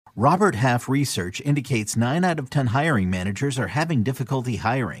Robert Half research indicates 9 out of 10 hiring managers are having difficulty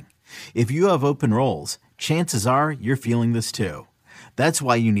hiring. If you have open roles, chances are you're feeling this too. That's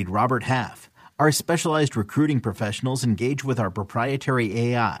why you need Robert Half. Our specialized recruiting professionals engage with our proprietary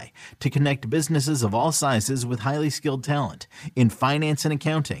AI to connect businesses of all sizes with highly skilled talent in finance and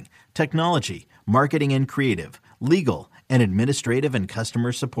accounting, technology, marketing and creative, legal, and administrative and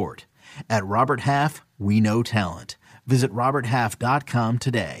customer support. At Robert Half, we know talent. Visit roberthalf.com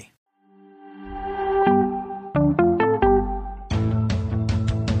today.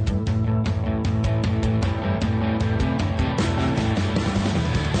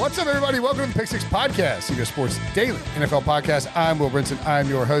 What's up, everybody? Welcome to the Pick Six Podcast, CBS Sports Daily NFL Podcast. I'm Will Brinson. I'm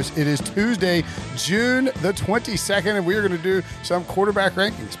your host. It is Tuesday, June the 22nd, and we are going to do some quarterback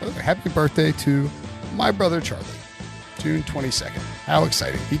rankings. By the way, happy birthday to my brother, Charlie. June 22nd. How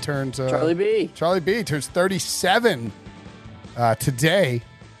exciting. He turns... Charlie B. Charlie B turns 37 today.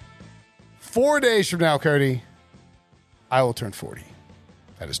 4 days from now, Cody, I will turn 40.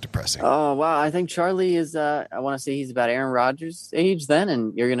 That is depressing. Oh, wow. I think Charlie is, I want to say he's about Aaron Rodgers' age then,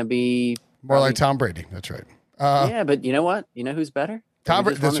 and you're going to be... More like Tom Brady. That's right. Yeah, but you know what? You know who's better? Tom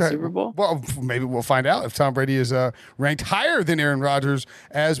Brady. That's right. Super Bowl? Well, maybe we'll find out if Tom Brady is ranked higher than Aaron Rodgers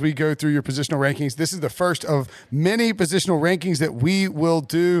as we go through your positional rankings. This is the first of many positional rankings that we will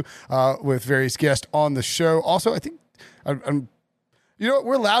do with various guests on the show. Also, I think I'm you know what?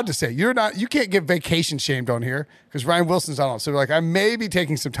 We're allowed to say you can't get vacation shamed on here because Ryan Wilson's not on. So I may be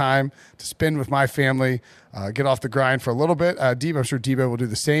taking some time to spend with my family, get off the grind for a little bit. Debo, I'm sure Debo will do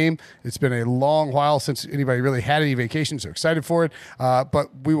the same. It's been a long while since anybody really had any vacation, so excited for it. But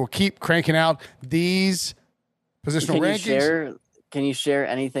we will keep cranking out these positional rankings. Can you share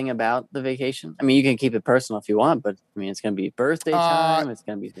anything about the vacation? I mean, you can keep it personal if you want, but I mean, it's going to be birthday time. It's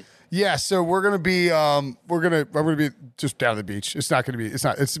going to be. Yeah, so we're going to be I'm going to be just down at the beach.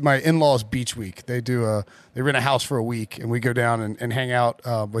 It's my in-laws beach week. They rent a house for a week and we go down and hang out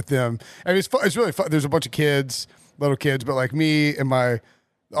with them. I mean, it's fun. It's really fun. There's a bunch of kids, little kids, but like me and my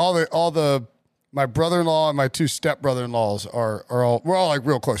brother-in-law and my 2 step-brother-in-laws we're all like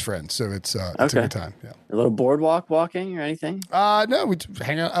real close friends. So it's a good time. Yeah. A little boardwalk walking or anything? No, we just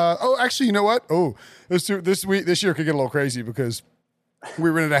hang out. Actually, you know what? This year could get a little crazy because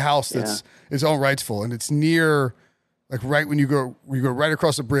we rented a house that's its own rights full, and it's near, like right when you go right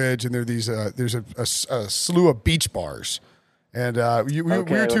across the bridge, and there's a slew of beach bars. And we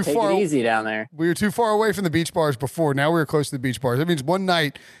were too far. Easy down there. We were too far away from the beach bars before. Now we're close to the beach bars. That means one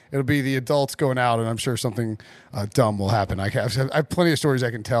night it'll be the adults going out, and I'm sure something dumb will happen. I have plenty of stories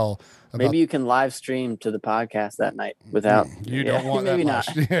I can tell. Maybe you can live stream to the podcast that night without. You don't want that much.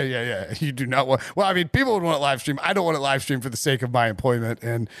 Yeah. You do not want. Well, I mean, people would want it live stream. I don't want it live stream for the sake of my employment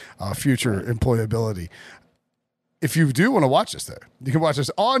and future employability. If you do want to watch this, though, you can watch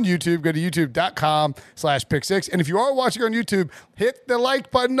us on YouTube. Go to youtube.com/pick6. And if you are watching on YouTube, hit the like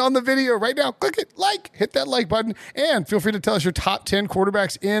button on the video right now. Click it, hit that like button. And feel free to tell us your top 10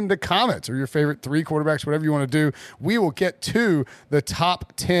 quarterbacks in the comments or your favorite 3 quarterbacks, whatever you want to do. We will get to the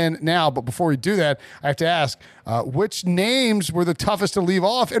top 10 now. But before we do that, I have to ask, which names were the toughest to leave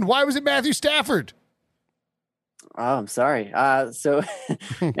off? And why was it Matthew Stafford? Oh, I'm sorry. So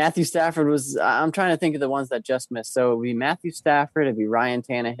Matthew Stafford was, I'm trying to think of the ones that just missed. So it would be Matthew Stafford, it'd be Ryan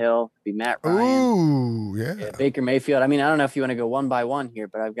Tannehill, it'd be Matt Ryan. Ooh, yeah. Baker Mayfield. I mean, I don't know if you want to go one by one here,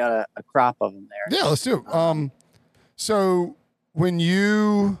 but I've got a crop of them there. Yeah, let's do it. So we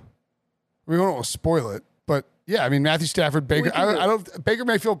don't want to spoil it, but yeah, I mean, Matthew Stafford, Baker, Baker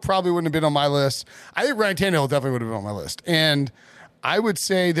Mayfield probably wouldn't have been on my list. I think Ryan Tannehill definitely would have been on my list. And I would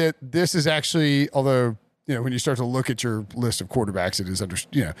say that this is actually, although, you know, when you start to look at your list of quarterbacks, it is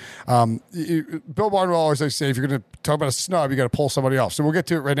Bill Barnwell always likes to say, if you're going to talk about a snub, you got to pull somebody off. So we'll get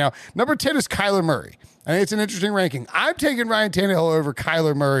to it right now. Number 10 is Kyler Murray. I think it's an interesting ranking. I'm taking Ryan Tannehill over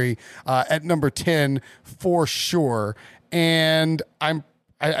Kyler Murray at number 10 for sure. And I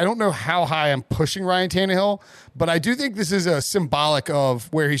don't know how high I'm pushing Ryan Tannehill, but I do think this is a symbolic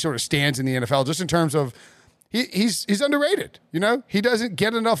of where he sort of stands in the NFL, just in terms of he's underrated. You know, he doesn't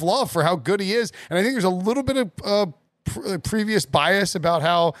get enough love for how good he is, and I think there's a little bit of previous bias about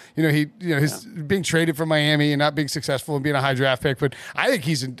how he's being traded from Miami and not being successful and being a high draft pick. But I think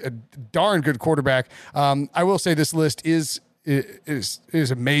he's a darn good quarterback. I will say this list is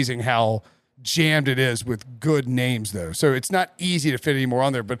amazing how jammed it is with good names, though. So it's not easy to fit any more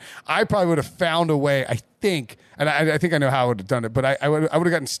on there. But I probably would have found a way, I think, and I think I know how I would have done it, but I would have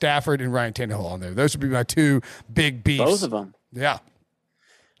gotten Stafford and Ryan Tannehill on there. Those would be my 2 big beefs. Both of them. Yeah.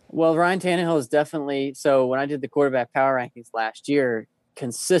 Well, Ryan Tannehill is definitely, so when I did the quarterback power rankings last year,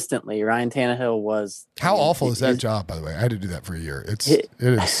 consistently, Ryan Tannehill was. How awful is that job, by the way? I had to do that for a year. It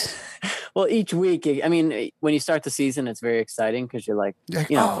is. Well, each week, I mean, when you start the season, it's very exciting because you're like,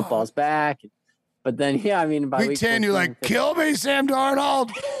 football's back. But then, by week 10, you're like, kill me, Sam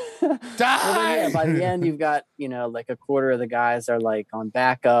Darnold. Die. By the end, you've got, like a quarter of the guys are like on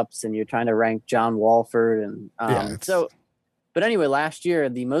backups, and you're trying to rank John Walford. And but anyway, last year,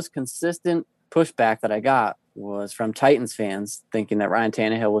 the most consistent pushback that I got was from Titans fans thinking that Ryan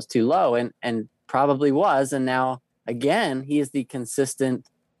Tannehill was too low, and probably was. And now, again, he is the consistent,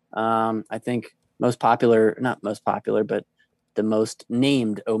 I think, not most popular, but the most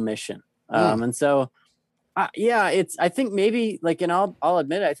named omission. And so, I think maybe and I'll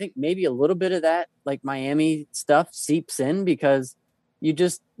admit it, I think maybe a little bit of that, like Miami stuff seeps in because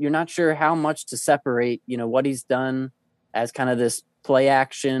you're not sure how much to separate, what he's done as kind of this play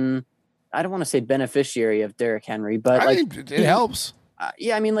action. I don't want to say beneficiary of Derrick Henry, but it helps.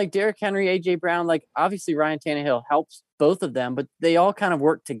 Like Derrick Henry, AJ Brown, like obviously Ryan Tannehill helps both of them, but they all kind of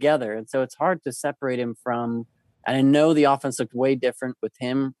work together. And so it's hard to separate him from, and I know the offense looked way different with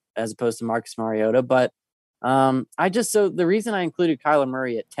him as opposed to Marcus Mariota, but so the reason I included Kyler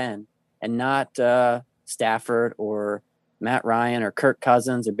Murray at 10 and not Stafford or Matt Ryan or Kirk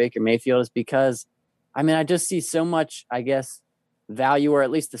Cousins or Baker Mayfield is because, I just see so much, I guess, value, or at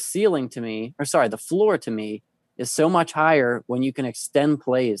least the floor to me is so much higher when you can extend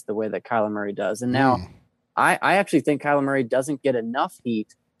plays the way that Kyler Murray does. And now I actually think Kyler Murray doesn't get enough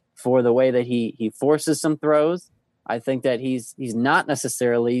heat for the way that he forces some throws. I think that he's not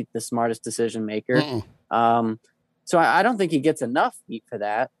necessarily the smartest decision maker. So I don't think he gets enough heat for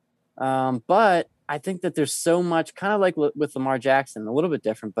that. But I think that there's so much, kind of like with Lamar Jackson, a little bit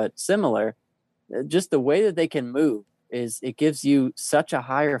different, but similar. Just the way that they can move it gives you such a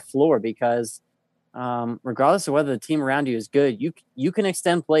higher floor because regardless of whether the team around you is good, you can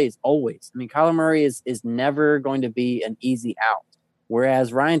extend plays always. Kyler Murray is never going to be an easy out.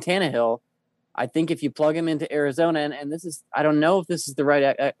 Whereas Ryan Tannehill, I think if you plug him into Arizona, and this is, I don't know if this is the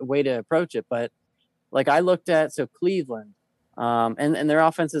right way to approach it, but like I looked at, Cleveland, and their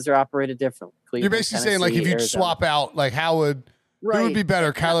offenses are operated differently. You're basically saying like if you swap out, like who would be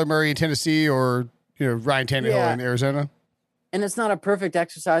better, Kyler Murray in Tennessee or Ryan Tannehill in Arizona? And it's not a perfect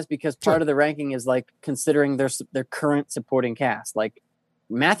exercise because part of the ranking is like considering their current supporting cast. Like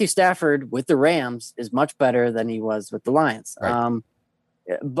Matthew Stafford with the Rams is much better than he was with the Lions. Right.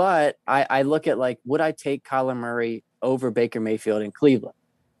 But I look at would I take Kyler Murray over Baker Mayfield in Cleveland?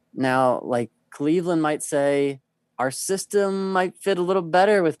 Now, Cleveland might say our system might fit a little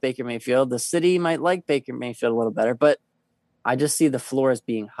better with Baker Mayfield. The city might like Baker Mayfield a little better, but I just see the floor as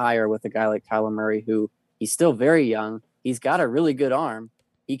being higher with a guy like Kyler Murray, who he's still very young. He's got a really good arm.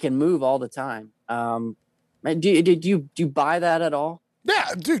 He can move all the time. Do you buy that at all?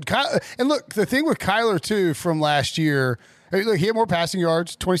 Yeah, dude. And look, the thing with Kyler too from last year, look, he had more passing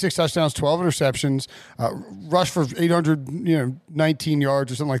yards, 26 touchdowns, 12 interceptions, rushed for 819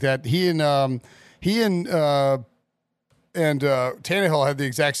 yards or something like that. He and Tannehill had the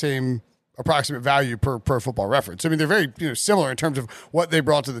exact same approximate value per Football Reference. They're very similar in terms of what they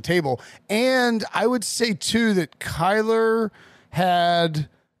brought to the table. And I would say too that Kyler had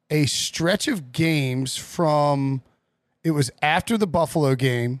a stretch of games from, it was after the Buffalo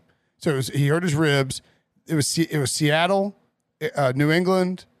game, so he hurt his ribs. It was Seattle, New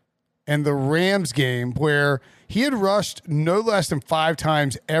England, and the Rams game where he had rushed no less than 5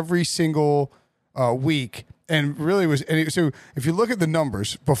 times every single week, and really was. And so if you look at the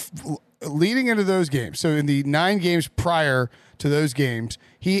numbers leading into those games, so in the 9 games prior to those games,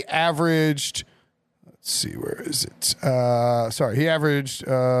 he averaged. Let's see, where is it? He averaged.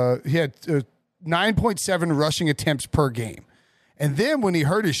 He had 9.7 rushing attempts per game, and then when he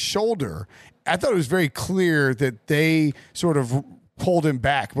hurt his shoulder, I thought it was very clear that they sort of pulled him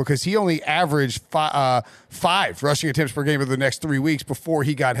back because he only averaged 5 rushing attempts per game over the next 3 weeks before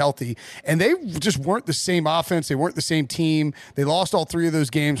he got healthy. And they just weren't the same offense. They weren't the same team. They lost all 3 of those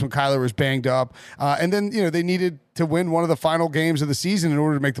games when Kyler was banged up. And then, they needed to win one of the final games of the season in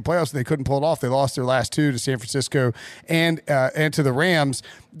order to make the playoffs, and they couldn't pull it off. They lost their last 2 to San Francisco and to the Rams.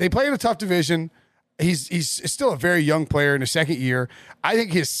 They play in a tough division. He's still a very young player in his second year. I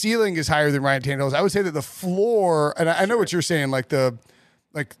think his ceiling is higher than Ryan Tannehill's. I would say that the floor, and I know what you're saying,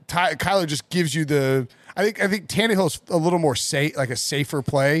 Kyler just gives you the. I think Tannehill's a little more safe, like a safer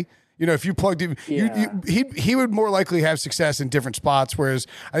play. If you plugged him, he would more likely have success in different spots. Whereas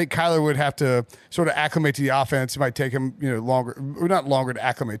I think Kyler would have to sort of acclimate to the offense. It might take him longer, or not longer to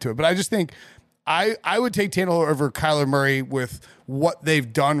acclimate to it. But I just think. I would take Tannehill over Kyler Murray with what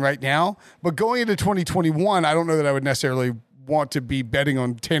they've done right now. But going into 2021, I don't know that I would necessarily want to be betting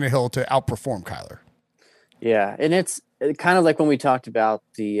on Tannehill to outperform Kyler. Yeah, and it's kind of like when we talked about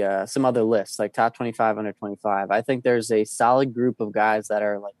the some other lists, like top 25, under 25. I think there's a solid group of guys that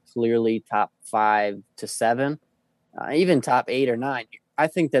are like clearly top 5 to 7, even top 8 or 9. I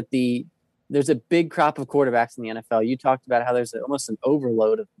think that there's a big crop of quarterbacks in the NFL. You talked about how there's almost an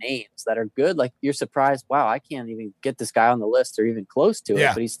overload of names that are good. Like you're surprised, wow, I can't even get this guy on the list or even close to it,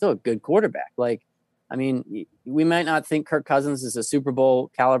 but he's still a good quarterback. Like, I mean, we might not think Kirk Cousins is a Super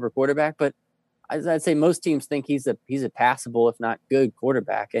Bowl caliber quarterback, but I'd say most teams think he's a passable, if not good,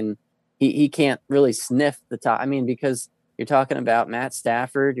 quarterback, and he can't really sniff the top. I mean, because you're talking about Matt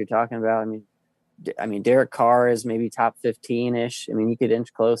Stafford, you're talking about I mean Derek Carr is maybe top 15-ish. I mean, he could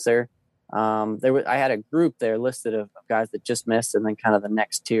inch closer. I had a group there listed of guys that just missed, and then kind of the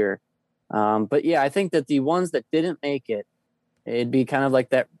next tier. But yeah, I think that the ones that didn't make it, it'd be kind of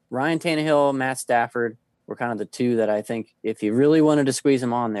like that Ryan Tannehill, Matt Stafford were kind of the two that I think if you really wanted to squeeze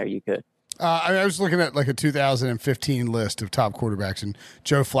them on there, you could. I was looking at like a 2015 list of top quarterbacks, and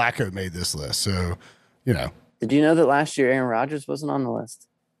Joe Flacco made this list. So, you know. Did you know that last year Aaron Rodgers wasn't on the list?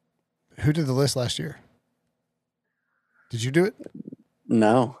 Who did the list last year? Did you do it?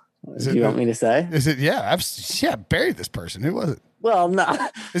 No. Do you want me to say? Is it? Yeah, I buried this person. Who was it? Well, no.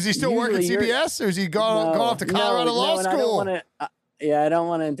 Is he still working CBS, or is he gone off to Colorado Law School? I don't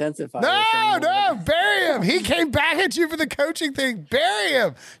want to intensify. No, bury him. He came back at you for the coaching thing. Bury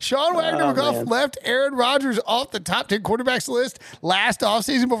him. Sean Wagner-McGough left Aaron Rodgers off the top 10 quarterbacks list last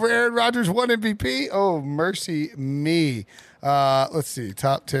offseason before Aaron Rodgers won MVP. Oh, mercy me. Let's see.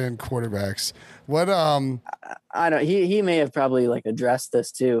 Top 10 quarterbacks. What? I don't. He may have probably like addressed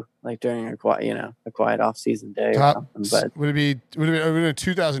this too, like during a quiet off season day top, or something. But would it have been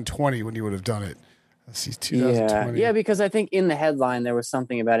 2020 when you would have done it? Let's see, 2020. Yeah, because I think in the headline there was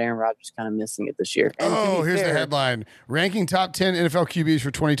something about Aaron Rodgers kind of missing it this year. And here's the headline: ranking top 10 NFL QBs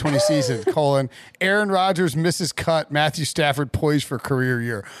for 2020 season: Aaron Rodgers misses cut. Matthew Stafford poised for career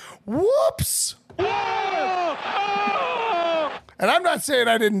year. Whoops. And I'm not saying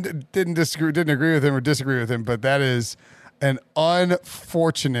I didn't agree with him or disagree with him, but that is an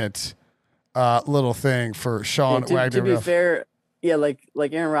unfortunate little thing for Sean Wagner. To be fair, yeah, like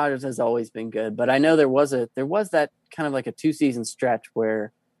Aaron Rodgers has always been good, but I know there was that kind of like a 2-season stretch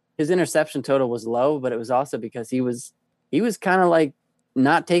where his interception total was low, but it was also because he was kind of like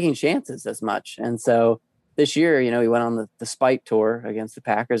not taking chances as much, and so this year, he went on the spike tour against the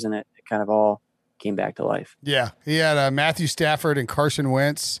Packers, and it kind of all came back to life. Yeah, he had Matthew Stafford and Carson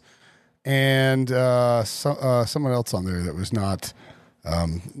Wentz, and someone else on there that was not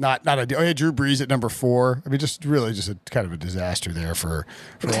ideal. Oh, yeah, Drew Brees at number 4. I mean, just a kind of a disaster there for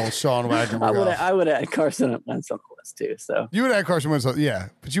old Sean Wagner. I would have had Carson Wentz on the list too. So you would have had Carson Wentz, yeah,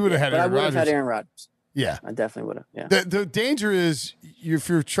 but you would have had Aaron Rodgers. I would have had Aaron Rodgers. Yeah, I definitely would have. Yeah. The danger is if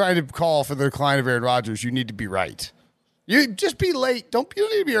you're trying to call for the decline of Aaron Rodgers, you need to be right. You just be late. You don't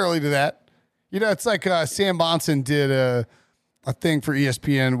need to be early to that. It's like Sam Monson did a thing for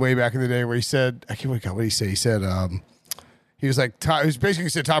ESPN way back in the day where he said, I can't what did he say? He said, he was basically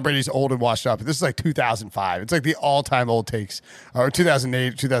said Tom Brady's old and washed up. This is like 2005. It's like the all-time old takes, or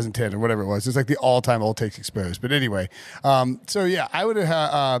 2008, 2010, or whatever it was. It's like the all-time old takes exposed. But anyway, so yeah, I would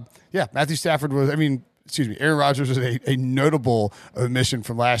have, Matthew Stafford was, Aaron Rodgers was a notable omission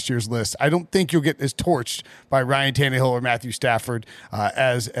from last year's list. I don't think you'll get as torched by Ryan Tannehill or Matthew Stafford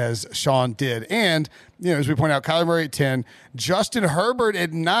as Sean did. And, as we point out, Kyler Murray at 10, Justin Herbert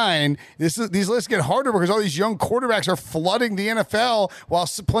at 9. These lists get harder because all these young quarterbacks are flooding the NFL while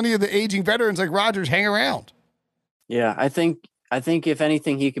plenty of the aging veterans like Rodgers hang around. Yeah, I think if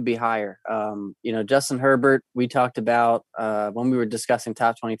anything, he could be higher. Justin Herbert, we talked about when we were discussing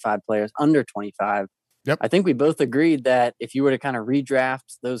top 25 players under 25. Yep. I think we both agreed that if you were to kind of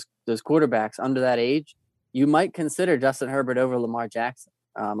redraft those quarterbacks under that age, you might consider Justin Herbert over Lamar Jackson,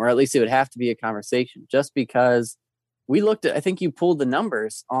 or at least it would have to be a conversation. Just because we looked at, I think you pulled the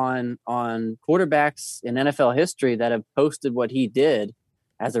numbers on quarterbacks in NFL history that have posted what he did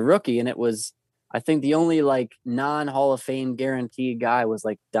as a rookie, and it was, I think the only like non-Hall of Fame guaranteed guy was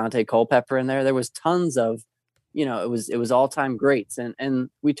like Dante Culpepper in there. There was tons of, it was all-time greats, and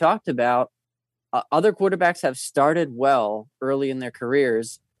we talked about. Other quarterbacks have started well early in their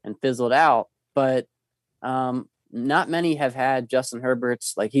careers and fizzled out, but not many have had Justin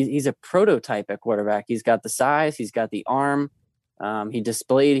Herbert's. Like he's a prototype at quarterback. He's got the size, he's got the arm.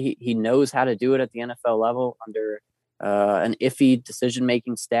 He knows how to do it at the NFL level under an iffy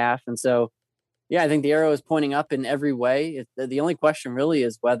decision-making staff. And so, yeah, I think the arrow is pointing up in every way. The only question really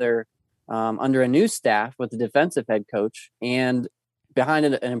is whether under a new staff with the defensive head coach and behind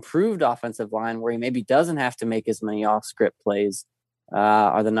an improved offensive line where he maybe doesn't have to make as many off script plays,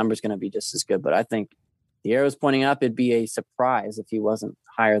 are the numbers going to be just as good? But I think the arrow's pointing up. It'd be a surprise if he wasn't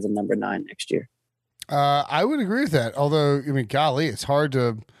higher than number 9 next year. I would agree with that. Although, I mean, golly, it's hard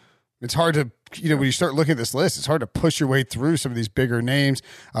to, when you start looking at this list, it's hard to push your way through some of these bigger names,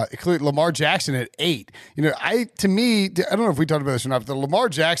 including Lamar Jackson at 8. I don't know if we talked about this or not, but the Lamar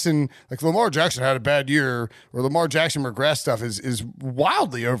Jackson had a bad year or Lamar Jackson regress stuff is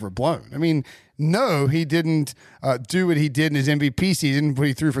wildly overblown. I mean, no, he didn't do what he did in his MVP season when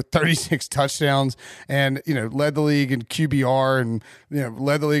he threw for 36 touchdowns and, led the league in QBR and,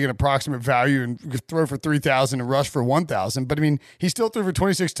 led the league in approximate value and throw for 3,000 and rush for 1,000. But I mean, he still threw for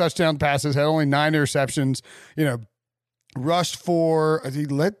 26 touchdown passes, had only 9 interceptions, rushed for,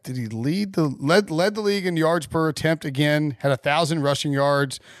 led the league in yards per attempt again, had 1,000 rushing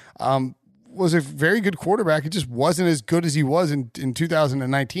yards, was a very good quarterback. It just wasn't as good as he was in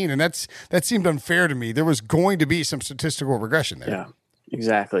 2019. And that seemed unfair to me. There was going to be some statistical regression there. Yeah,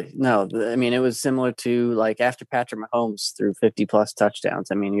 exactly. No, I mean, it was similar to like after Patrick Mahomes threw 50 plus touchdowns.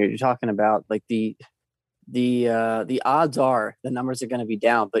 I mean, you're talking about like the odds are the numbers are going to be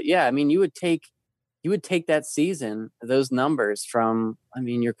down, but yeah, I mean, you would take that season, those numbers from,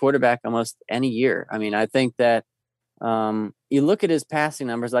 your quarterback almost any year. I mean, I think that, you look at his passing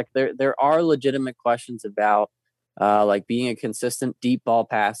numbers, like there are legitimate questions about like being a consistent deep ball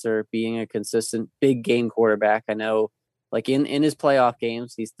passer, being a consistent big game quarterback. I know like in his playoff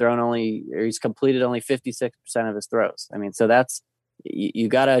games, he's completed only 56% of his throws. I mean, so that's, you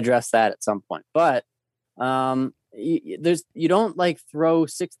got to address that at some point, but you don't like throw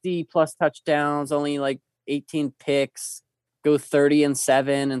 60 plus touchdowns, only like 18 picks, go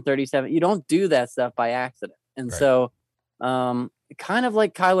 30-7 and 37. You don't do that stuff by accident. And right. So, kind of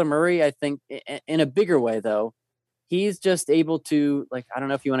like Kyler Murray, I think in a bigger way though, he's just able to, like, I don't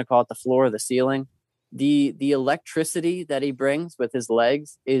know if you want to call it the floor or the ceiling. The electricity that he brings with his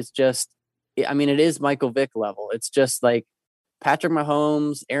legs is just, it is Michael Vick level. It's just like Patrick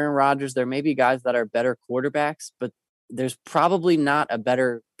Mahomes, Aaron Rodgers. There may be guys that are better quarterbacks, but there's probably not a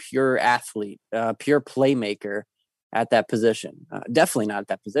better pure athlete, pure playmaker at that position. Definitely not at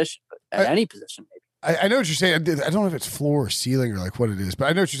that position, but at any position maybe. I know what you're saying. I don't know if it's floor or ceiling or like what it is, but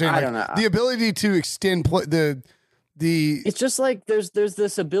I know what you're saying. I don't know. The ability to extend it's just like there's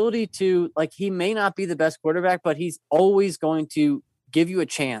this ability to, like, he may not be the best quarterback, but he's always going to give you a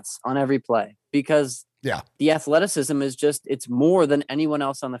chance on every play because the athleticism is just, it's more than anyone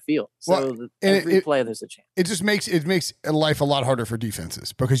else on the field. So every play there's a chance. It makes life a lot harder for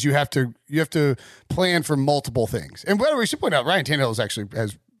defenses because you have to plan for multiple things. And by the way, we should point out Ryan Tannehill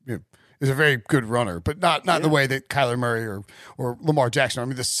is a very good runner, but not the way that Kyler Murray or Lamar Jackson. I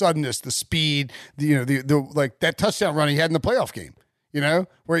mean, the suddenness, the speed, the like that touchdown run he had in the playoff game,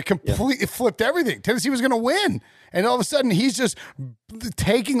 where he completely flipped everything. Tennessee was going to win. And all of a sudden he's just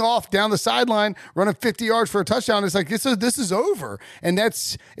taking off down the sideline, running 50 yards for a touchdown. It's like, this is over. And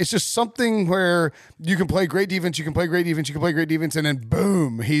it's just something where you can play great defense, you can play great defense, and then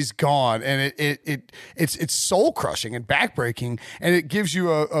boom, he's gone. And it's soul crushing and backbreaking. And it gives you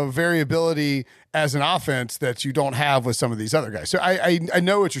a variability as an offense that you don't have with some of these other guys. So I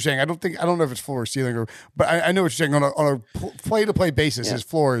know what you're saying. I don't know if it's floor or ceiling but I know what you're saying on a play-to-play basis. His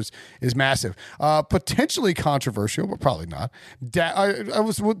floor is massive. Potentially controversial, but probably not. I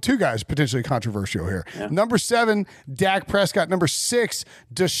was with two guys potentially controversial here. Yeah. Number 7, Dak Prescott. Number 6,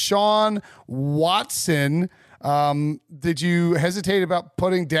 Deshaun Watson. Did you hesitate about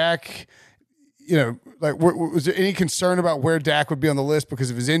putting Dak? Was there any concern about where Dak would be on the list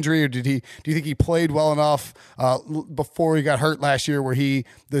because of his injury, or do you think he played well enough before he got hurt last year where he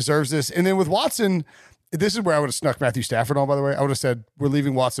deserves this? And then with Watson, this is where I would have snuck Matthew Stafford on, by the way. I would have said, we're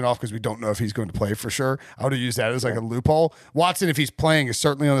leaving Watson off because we don't know if he's going to play for sure. I would have used that as like a loophole. Watson, if he's playing, is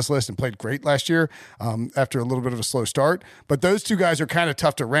certainly on this list and played great last year after a little bit of a slow start. But those two guys are kind of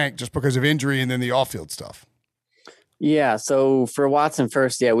tough to rank just because of injury and then the off-field stuff. Yeah, so for Watson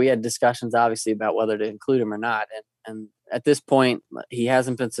first, we had discussions obviously about whether to include him or not. And at this point, he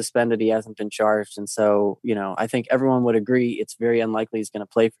hasn't been suspended, he hasn't been charged. And so, I think everyone would agree it's very unlikely he's going to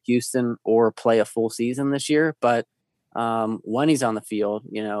play for Houston or play a full season this year. But when he's on the field,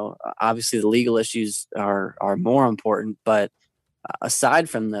 obviously the legal issues are more important. But aside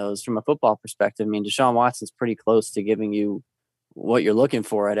from those, from a football perspective, Deshaun Watson's pretty close to giving you what you're looking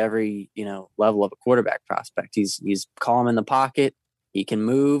for at every, level of a quarterback prospect. He's calm in the pocket. He can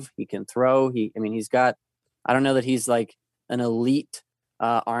move. He can throw. He's got, I don't know that he's like an elite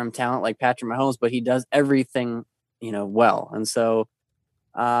arm talent like Patrick Mahomes, but he does everything, well. And so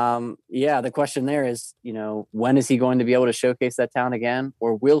Yeah, the question there is, when is he going to be able to showcase that talent again,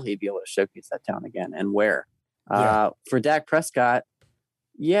 or will he be able to showcase that talent again, and where? For Dak Prescott,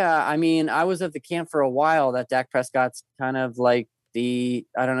 yeah, I mean, I was at the camp for a while that Dak Prescott's kind of like I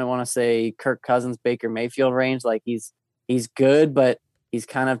don't want to say Kirk Cousins, Baker Mayfield range. Like he's good, but he's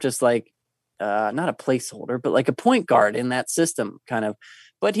kind of just like not a placeholder, but like a point guard in that system, kind of.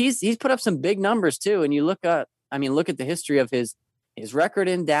 But he's put up some big numbers too. And you look at the history of his record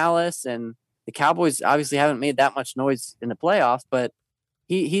in Dallas, and the Cowboys obviously haven't made that much noise in the playoffs, but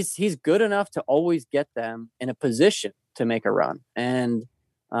he's good enough to always get them in a position to make a run. And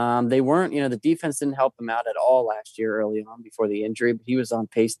they weren't, the defense didn't help him out at all last year early on before the injury, but he was on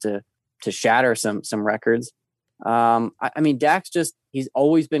pace to shatter some records. I mean, Dak's he's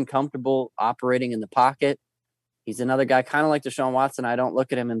always been comfortable operating in the pocket. He's another guy kind of like Deshaun Watson. I don't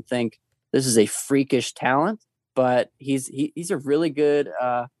look at him and think this is a freakish talent, but he's a really good,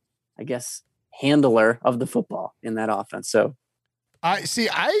 I guess, handler of the football in that offense. So I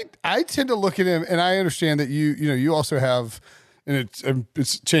tend to look at him, and I understand that you also have, and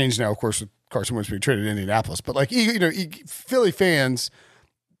it's changed now, of course, with Carson Wentz being traded to Indianapolis. But like Philly fans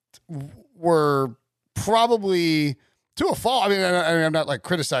were probably to a fault. I mean, I'm not like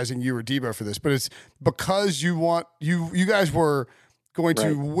criticizing you or Debo for this, but it's because you guys were going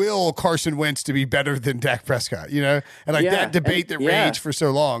to will Carson Wentz to be better than Dak Prescott, and like that debate raged for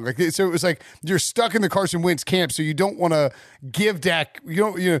so long. Like, so it was like you're stuck in the Carson Wentz camp, so you don't want to give Dak.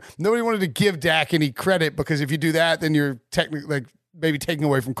 Nobody wanted to give Dak any credit, because if you do that, then you're technically like maybe taking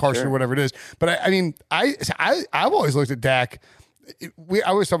away from Carson or whatever it is. But I've always looked at Dak. I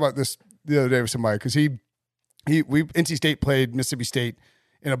always talk about this the other day with somebody, because NC State played Mississippi State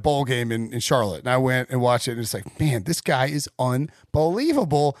in a bowl game in Charlotte. And I went and watched it, and it's like, man, this guy is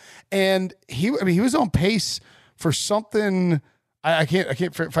unbelievable. And he was on pace for something. I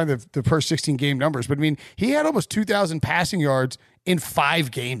can't find the first 16 game numbers, but I mean, he had almost 2,000 passing yards in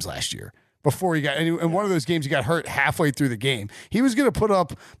 5 games last year before he got, and in one of those games he got hurt halfway through the game. He was going to put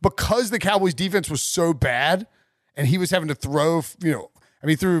up, because the Cowboys defense was so bad and he was having to throw,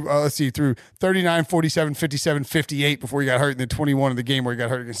 through 39, 47, 57, 58 before he got hurt, and then 21 in the game where he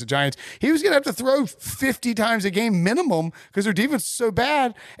got hurt against the Giants. He was going to have to throw 50 times a game minimum because their defense is so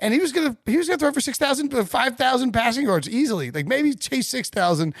bad, and he was going to throw for 6,000 to 5,000 passing yards easily. Like maybe chase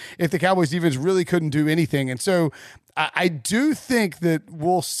 6,000 if the Cowboys defense really couldn't do anything. And so I do think that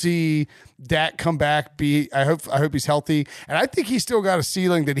we'll see Dak come back. I hope he's healthy, and I think he's still got a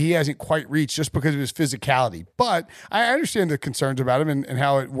ceiling that he hasn't quite reached just because of his physicality. But I understand the concerns about him and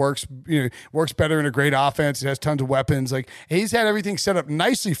how it works. Works better in a great offense. It has tons of weapons. Like, he's had everything set up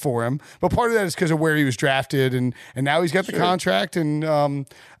nicely for him. But part of that is because of where he was drafted, and now he's got the contract. And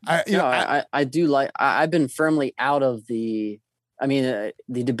I've been firmly out of the. I mean,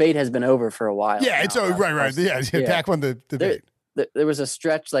 the debate has been over for a while. Yeah, it's over. Right. Yeah, Dak won the debate. There was a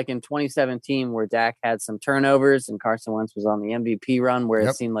stretch like in 2017 where Dak had some turnovers and Carson Wentz was on the MVP run, where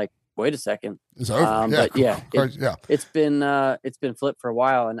it seemed like, wait a second, it's over. But it's been flipped for a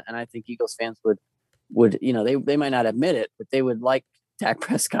while, and I think Eagles fans would they might not admit it, but they would like Dak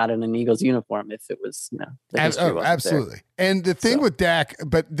Prescott in an Eagles uniform if it was, absolutely. There. And the thing with Dak,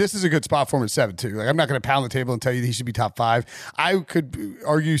 but this is a good spot for him at 7-2. Like, I'm not going to pound the table and tell you that he should be top 5. I could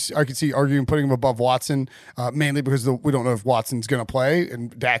see arguing putting him above Watson, mainly because we don't know if Watson's going to play,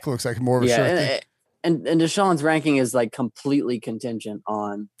 and Dak looks like more of a sure thing. And Deshaun's ranking is like completely contingent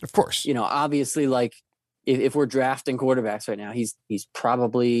on, of course, obviously, like if we're drafting quarterbacks right now, he's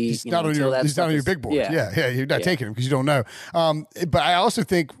probably he's not on your big board. Yeah, you're not taking him because you don't know. But I also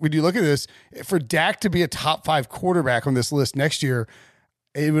think when you look at this, for Dak to be a top 5 quarterback on this list next year,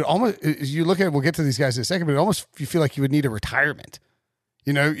 it would almost, as you look at it, we'll get to these guys in a second, but you feel like you would need a retirement.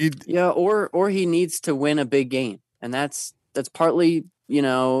 Or he needs to win a big game, and that's partly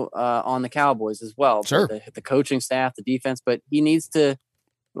on the Cowboys as well. Sure, the coaching staff, the defense, but he needs to.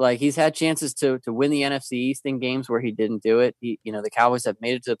 Like, he's had chances to win the NFC East in games where he didn't do it. The Cowboys have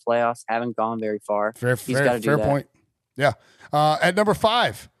made it to the playoffs, haven't gone very far. He's got to do that. Fair point. Yeah. At number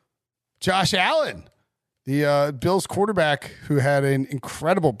 5, Josh Allen, the Bills quarterback who had an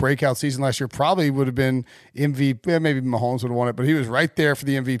incredible breakout season last year, probably would have been MVP. Maybe Mahomes would have won it, but he was right there for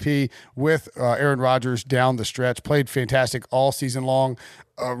the MVP with Aaron Rodgers down the stretch. Played fantastic all season long.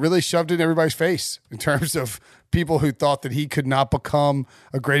 Really shoved it in everybody's face in terms of people who thought that he could not become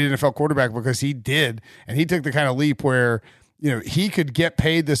a great NFL quarterback, because he did. And he took the kind of leap where, he could get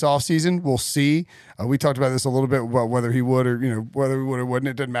paid this offseason. We'll see. We talked about this a little bit about whether he would or, whether he would or wouldn't.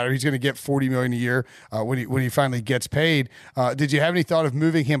 It doesn't matter. He's going to get $40 million a year when he finally gets paid. Did you have any thought of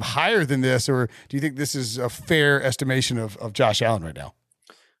moving him higher than this, or do you think this is a fair estimation of Josh Allen right now?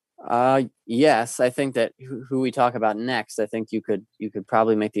 Yes, I think that who we talk about next, I think you could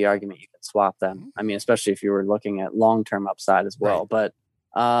probably make the argument you could swap them. I mean, especially if you were looking at long-term upside as Right. well. But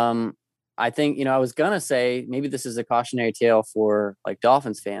I think, I was gonna say maybe this is a cautionary tale for like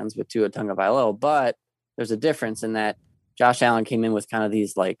Dolphins fans with Tua Tagovailoa, but there's a difference in that Josh Allen came in with kind of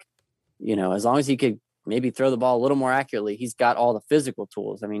these like, as long as he could maybe throw the ball a little more accurately, he's got all the physical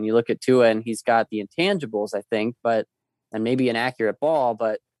tools. I mean, you look at Tua and he's got the intangibles, I think, and maybe an accurate ball,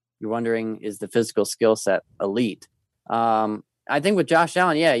 but you're wondering, is the physical skill set elite? I think with Josh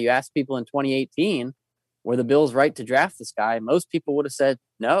Allen, yeah, you asked people in 2018, were the Bills right to draft this guy? Most people would have said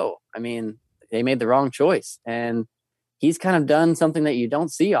no. I mean, they made the wrong choice. And he's kind of done something that you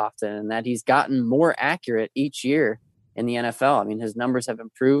don't see often, and that he's gotten more accurate each year in the NFL. I mean, his numbers have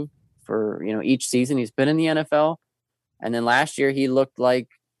improved for, each season he's been in the NFL. And then last year he looked like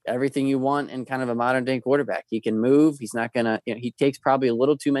everything you want in kind of a modern day quarterback. He can move. He's not going to, he takes probably a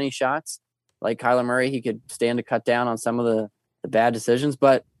little too many shots. Like Kyler Murray, he could stand to cut down on some of the bad decisions,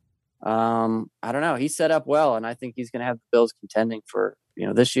 but I don't know. He's set up well, and I think he's going to have the Bills contending for,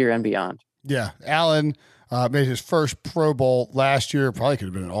 this year and beyond. Yeah. Allen made his first Pro Bowl last year. Probably could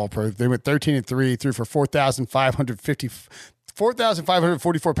have been an All-Pro. They went 13-3, threw for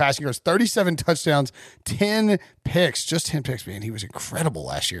 4,544 passing yards, 37 touchdowns, 10 picks, just 10 picks, man. He was incredible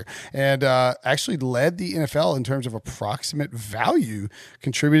last year, and actually led the NFL in terms of approximate value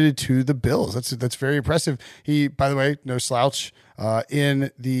contributed to the Bills. That's very impressive. He, by the way, no slouch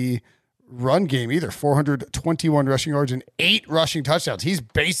in the run game either. 421 rushing yards and 8 rushing touchdowns. He's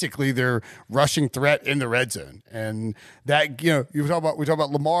basically their rushing threat in the red zone. And that, we talk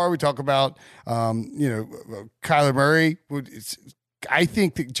about Lamar, we talk about Kyler Murray. I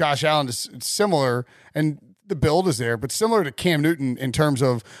think that Josh Allen is similar, and the build is there, but similar to Cam Newton in terms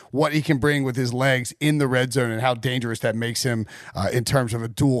of what he can bring with his legs in the red zone and how dangerous that makes him in terms of a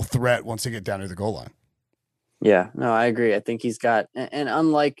dual threat once they get down to the goal line. Yeah, no, I agree. I think he's got, and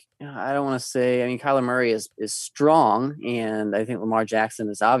unlike, I don't want to say, I mean, Kyler Murray is strong, and I think Lamar Jackson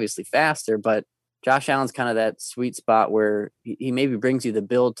is obviously faster, but Josh Allen's kind of that sweet spot where he maybe brings you the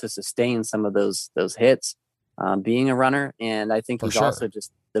build to sustain some of those hits, being a runner. And I think he's also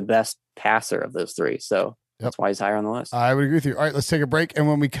just the best passer of those three. So that's why he's higher on the list. I would agree with you. All right, let's take a break. And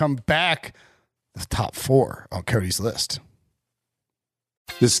when we come back, the top 4 on Cody's list.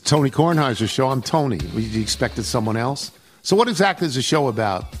 This is Tony Kornheiser's show. I'm Tony. You expected someone else? So what exactly is the show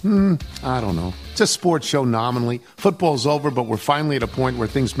about? I don't know. It's a sports show nominally. Football's over, but we're finally at a point where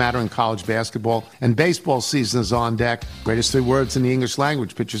things matter in college basketball, and baseball season is on deck. Greatest 3 words in the English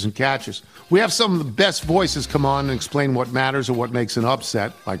language, pitchers and catchers. We have some of the best voices come on and explain what matters or what makes an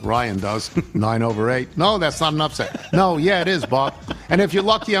upset, like Ryan does, 9/8. No, that's not an upset. No, yeah, it is, Bob. And if you're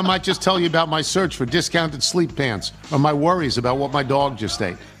lucky, I might just tell you about my search for discounted sleep pants or my worries about what my dog just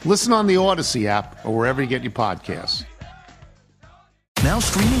ate. Listen on the Odyssey app or wherever you get your podcasts. Now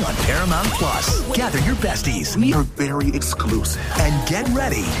streaming on Paramount Plus. Gather your besties. We are very exclusive. And get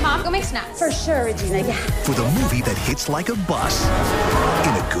ready. Mom, go make snacks. For sure, Regina, yeah. For the movie that hits like a bus.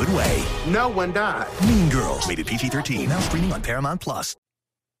 In a good way. No one died. Mean Girls. Rated PG-13. Now streaming on Paramount Plus.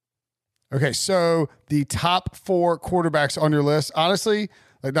 Okay, so the top 4 quarterbacks on your list, honestly,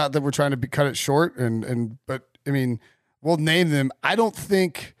 like not that we're trying to cut it short, but I mean, we'll name them. I don't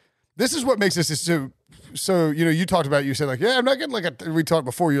think this is what makes this so you talked about, you said like, yeah, I'm not getting we talked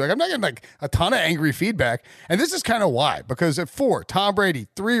before, you're like, I'm not getting like a ton of angry feedback. And this is kind of why, because at 4, Tom Brady,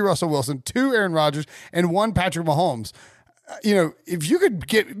 3, Russell Wilson, 2, Aaron Rodgers, and 1, Patrick Mahomes. If you could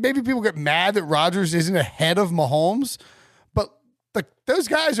maybe people get mad that Rodgers isn't ahead of Mahomes, but like those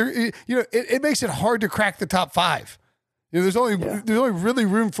guys are, it makes it hard to crack the top 5. There's only really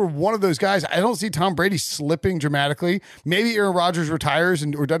room for one of those guys. I don't see Tom Brady slipping dramatically. Maybe Aaron Rodgers retires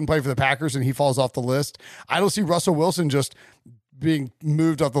or doesn't play for the Packers and he falls off the list. I don't see Russell Wilson just being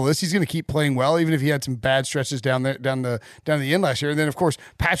moved off the list. He's going to keep playing well, even if he had some bad stretches down the end last year. And then of course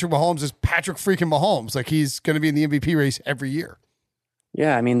Patrick Mahomes is Patrick freaking Mahomes. Like he's going to be in the MVP race every year.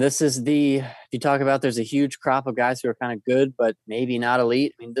 Yeah, I mean, this is you talk about there's a huge crop of guys who are kind of good, but maybe not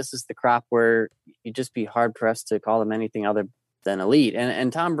elite. I mean, this is the crop where you'd just be hard pressed to call them anything other than elite.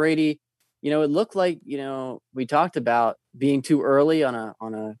 And Tom Brady, it looked like, we talked about being too early on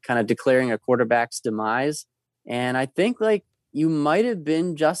a kind of declaring a quarterback's demise. And I think like you might have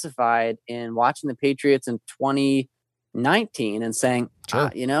been justified in watching the Patriots in 2019 and saying,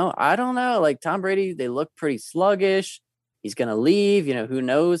 sure. I don't know, like Tom Brady, they look pretty sluggish. He's going to leave, who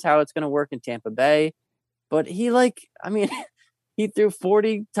knows how it's going to work in Tampa Bay. But he he threw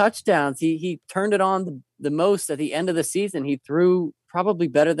 40 touchdowns. He turned it on the most at the end of the season. He threw probably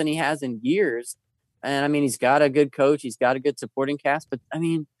better than he has in years. And I mean, he's got a good coach. He's got a good supporting cast. But I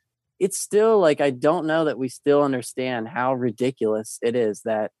mean, it's still like, I don't know that we still understand how ridiculous it is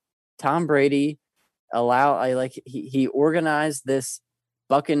that Tom Brady he organized this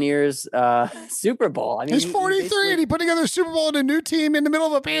Buccaneers Super Bowl. I mean, he's 43 and he put together a Super Bowl and a new team in the middle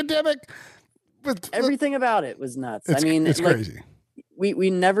of a pandemic. Everything about it was nuts. It's crazy. We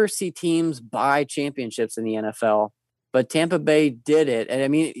never see teams buy championships in the NFL, but Tampa Bay did it. And I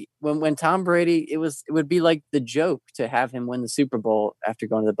mean, when Tom Brady, it would be like the joke to have him win the Super Bowl after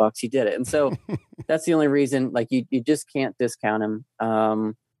going to the Bucs. He did it. And so that's the only reason, like, you just can't discount him.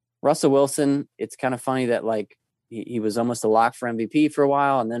 Russell Wilson, it's kind of funny that like he was almost a lock for MVP for a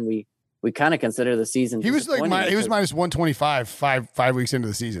while. And then we kind of consider the season. He was like, he was minus 125 five weeks into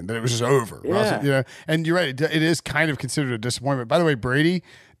the season. That it was just over. Yeah. Russell, and you're right. It is kind of considered a disappointment. By the way, Brady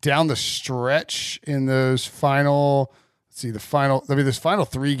down the stretch in those final, those final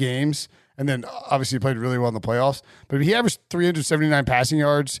 3 games, and then obviously he played really well in the playoffs. But he averaged 379 passing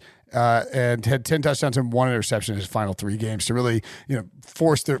yards and had 10 touchdowns and 1 interception in his final 3 games to really,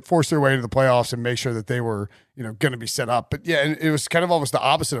 force their way to the playoffs and make sure that they were, going to be set up. But yeah, and it was kind of almost the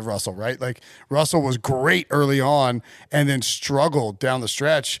opposite of Russell, right? Like Russell was great early on and then struggled down the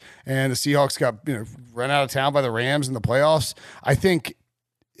stretch, and the Seahawks got, run out of town by the Rams in the playoffs. I think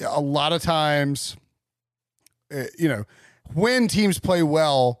a lot of times, when teams play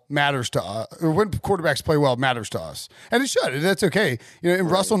well matters to us, or when quarterbacks play well matters to us. And it should. That's okay.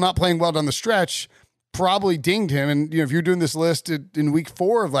 And Russell not playing well down the stretch probably dinged him. And, if you're doing this list in week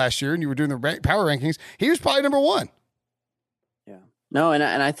 4 of last year and you were doing the power rankings, he was probably number 1. Yeah. No, and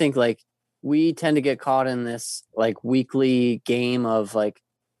I think like we tend to get caught in this like weekly game of like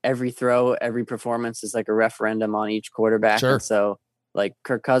every throw, every performance is like a referendum on each quarterback. Sure. And so like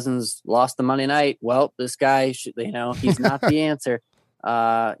Kirk Cousins lost the Monday night. Well, this guy, he's not the answer.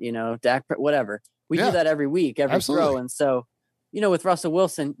 Dak, whatever. We do that every week, every Absolutely. throw. And so, with Russell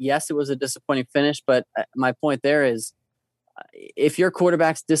Wilson, yes, it was a disappointing finish, but my point there is if your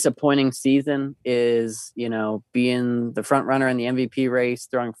quarterback's disappointing season is, being the front runner in the MVP race,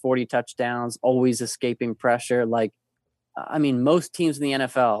 throwing 40 touchdowns, always escaping pressure, most teams in the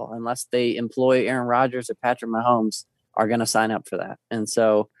NFL, unless they employ Aaron Rodgers or Patrick Mahomes, are going to sign up for that. And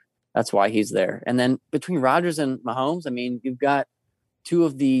so that's why he's there. And then between Rodgers and Mahomes, you've got 2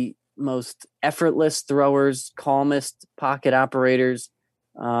 of the most effortless throwers, calmest pocket operators.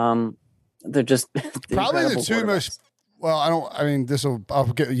 They're just probably the 2 most,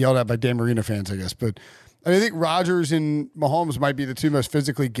 I'll get yelled at by Dan Marino fans, I guess, but I think Rodgers and Mahomes might be the 2 most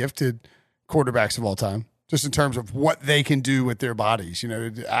physically gifted quarterbacks of all time, just in terms of what they can do with their bodies.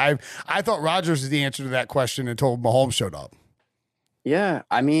 I thought Rodgers was the answer to that question until Mahomes showed up. Yeah.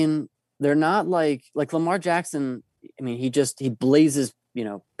 They're not like Lamar Jackson. He blazes,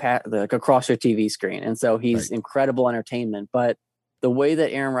 across your TV screen. And so he's incredible entertainment, but the way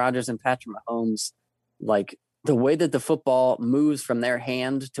that Aaron Rodgers and Patrick Mahomes, like the way that the football moves from their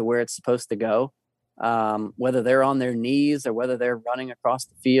hand to where it's supposed to go, whether they're on their knees or whether they're running across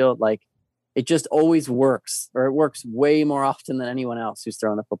the field, like it just always works, or it works way more often than anyone else who's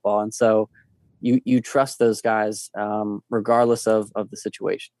throwing the football. And so you trust those guys, regardless of the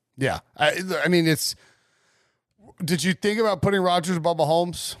situation. Yeah. Did you think about putting Rodgers above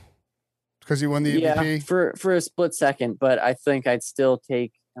Mahomes because he won the MVP? For a split second, but I think I'd still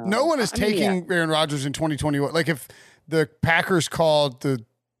take. No one is taking Aaron Rodgers in 2021. Like if the Packers called the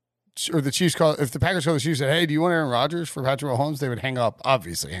Chiefs if the Packers called the Chiefs and said, "Hey, do you want Aaron Rodgers for Patrick Mahomes?" They would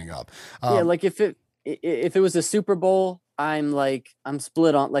obviously hang up. Like if it was a Super Bowl, I'm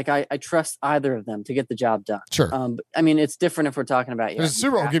split on. Like I trust either of them to get the job done. Sure. It's different if we're talking about the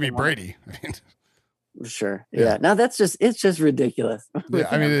Super Bowl. Give me Brady. Sure. Yeah. Now it's just ridiculous.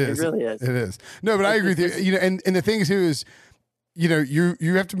 Yeah. It is. It really is. It is. No, but I agree with you. And the thing too is, you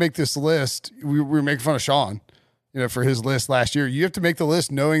have to make this list. We were making fun of Sean, for his list last year. You have to make the list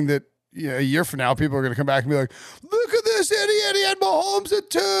knowing that a year from now, people are going to come back and be like, look at this idiot. He had Mahomes at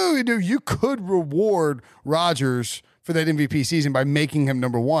 2. You could reward Rodgers for that MVP season by making him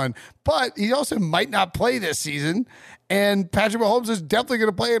number 1, but he also might not play this season. And Patrick Mahomes is definitely going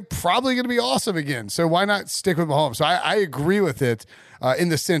to play and probably going to be awesome again. So why not stick with Mahomes? So I agree with it in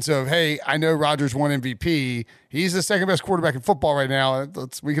the sense of, hey, I know Rodgers won MVP. He's the second best quarterback in football right now.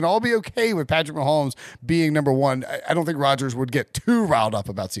 We can all be okay with Patrick Mahomes being number 1. I don't think Rodgers would get too riled up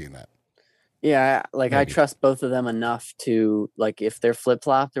about seeing that. Yeah, I trust both of them enough to, like, if they're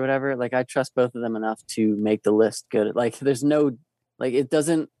flip-flopped or whatever, like, I trust both of them enough to make the list good. Like, there's no, like, it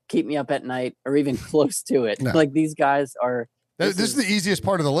doesn't keep me up at night or even close to it. No. Like, these guys are... This is the easiest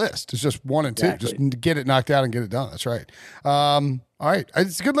part of the list. It's just 1 and 2. Exactly. Just get it knocked out and get it done. That's right. All right.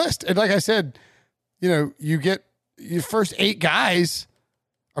 It's a good list. And like I said, you get your first 8 guys.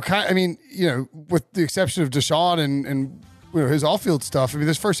 Okay, I mean, with the exception of Deshaun and his off-field stuff, I mean,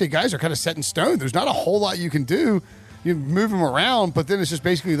 those first 8 guys are kind of set in stone. There's not a whole lot you can do. You move them around, but then it's just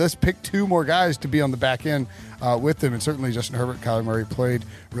basically let's pick 2 more guys to be on the back end with them. And certainly Justin Herbert, Kyler Murray played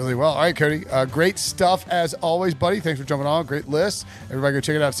really well. All right, Cody, great stuff as always, buddy. Thanks for jumping on. Great list. Everybody go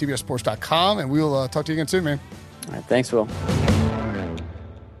check it out at cbssports.com, and we'll talk to you again soon, man. All right, thanks, Will.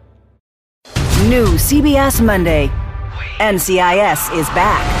 New CBS Monday. NCIS is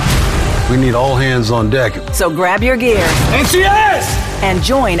back. We need all hands on deck. So grab your gear. NCIS! And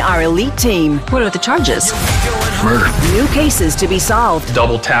join our elite team. What are the charges? Murder. New cases to be solved.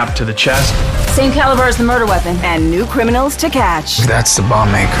 Double tap to the chest. Same caliber as the murder weapon. And new criminals to catch. That's the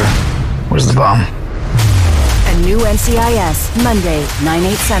bomb maker. Where's the bomb? A new NCIS, Monday,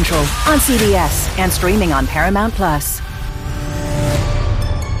 9/8 Central, on CBS and streaming on Paramount+.